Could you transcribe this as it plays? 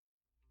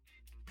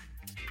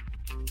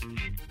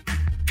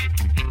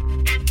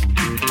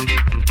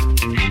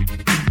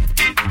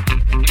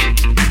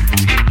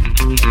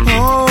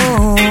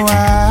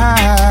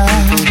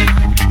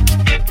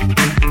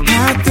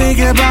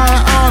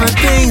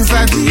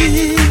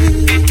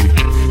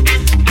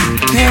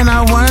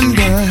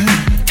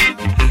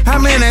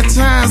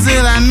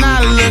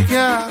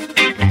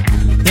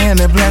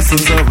many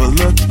blessings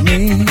overlook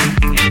me.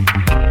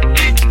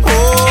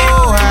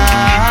 Oh,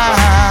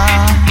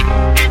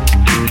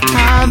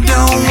 I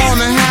don't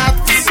wanna have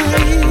to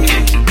say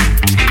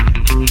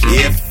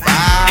if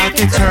I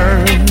could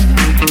turn.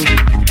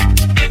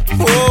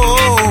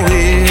 Oh,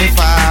 if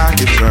I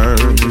could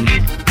turn.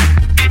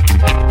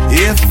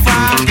 If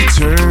I could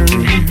turn.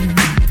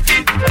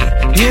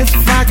 If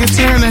I could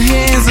turn the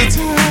hands of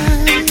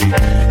time,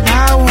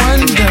 I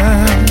wonder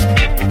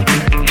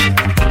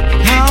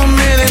how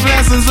many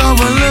blessings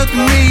overlook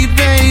me,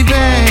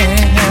 baby.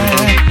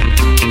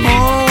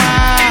 Oh,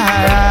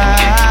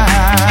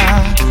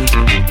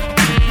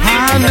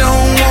 I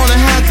don't wanna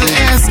have to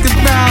ask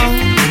about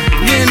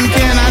when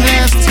can I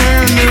just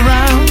turn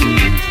around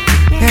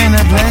and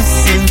the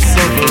blessings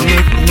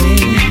overlook me.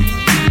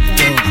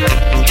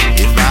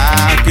 If I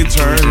could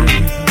turn.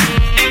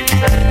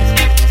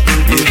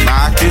 If I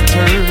could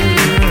turn,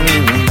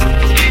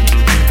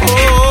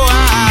 oh,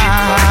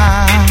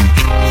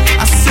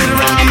 I sit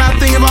around, I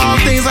think of all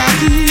things I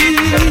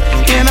did,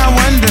 and I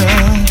wonder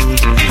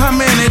how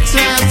many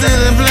times did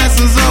the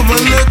blessings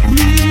overlook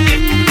me.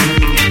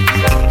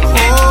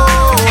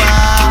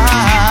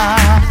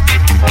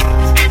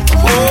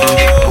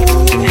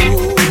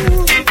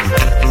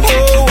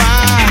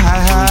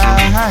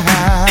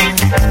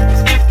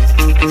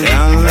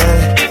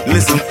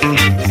 Listen.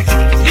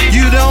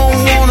 You don't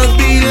wanna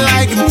be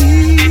like me,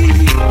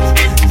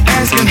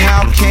 asking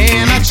how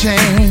can I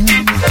change.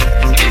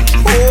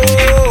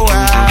 Oh,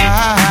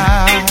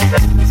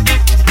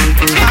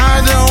 I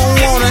don't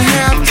wanna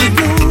have to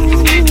go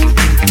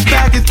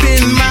back and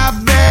in my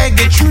bag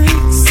of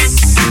tricks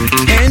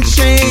and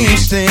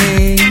change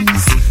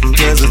things,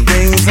 'cause the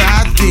things I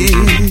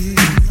did.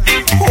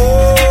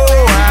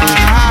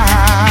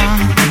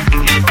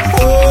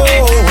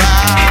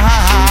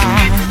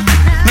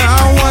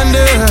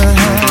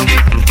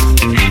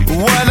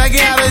 What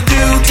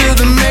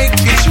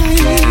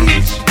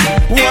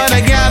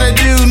I gotta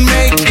do to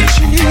make a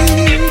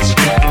change?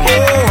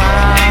 Oh,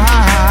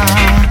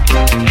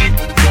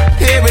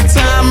 every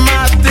time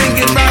I think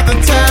about the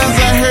times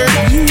I hurt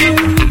you,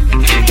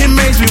 it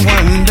makes me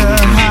wonder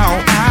how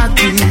I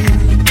did.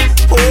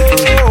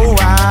 Oh,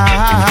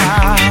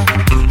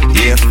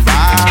 if I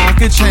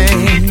could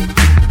change.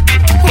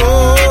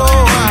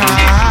 Oh,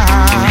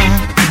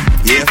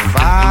 if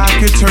I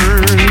could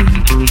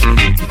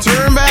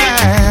turn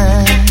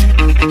back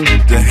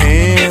the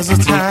hands of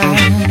time.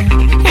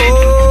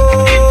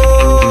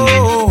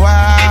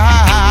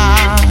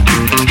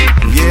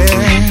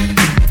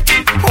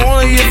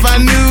 If I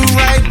knew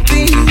right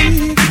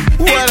then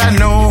what I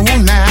know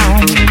now.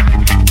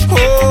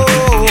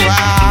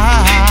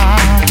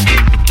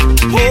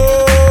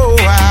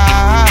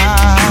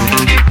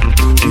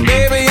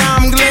 Baby,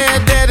 I'm glad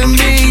that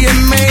me you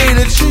made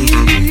a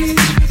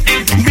change,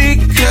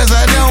 because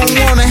I don't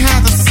wanna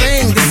have to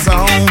sing a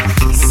song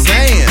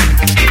saying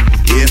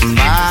if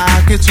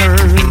I could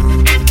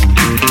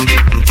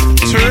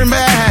turn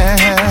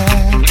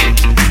back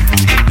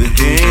the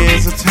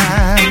hands of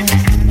time.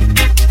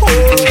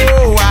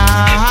 Oh, I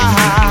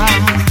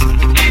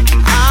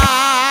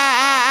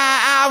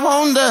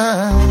wonder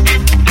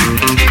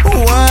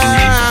why.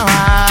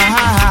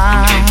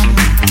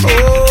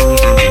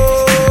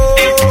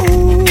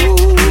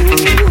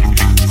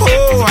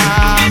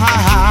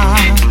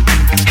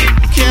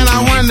 Can I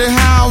wonder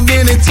how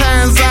many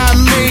times I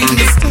made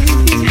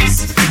mistakes,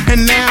 and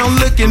now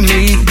look at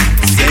me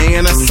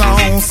singing a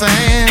song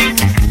saying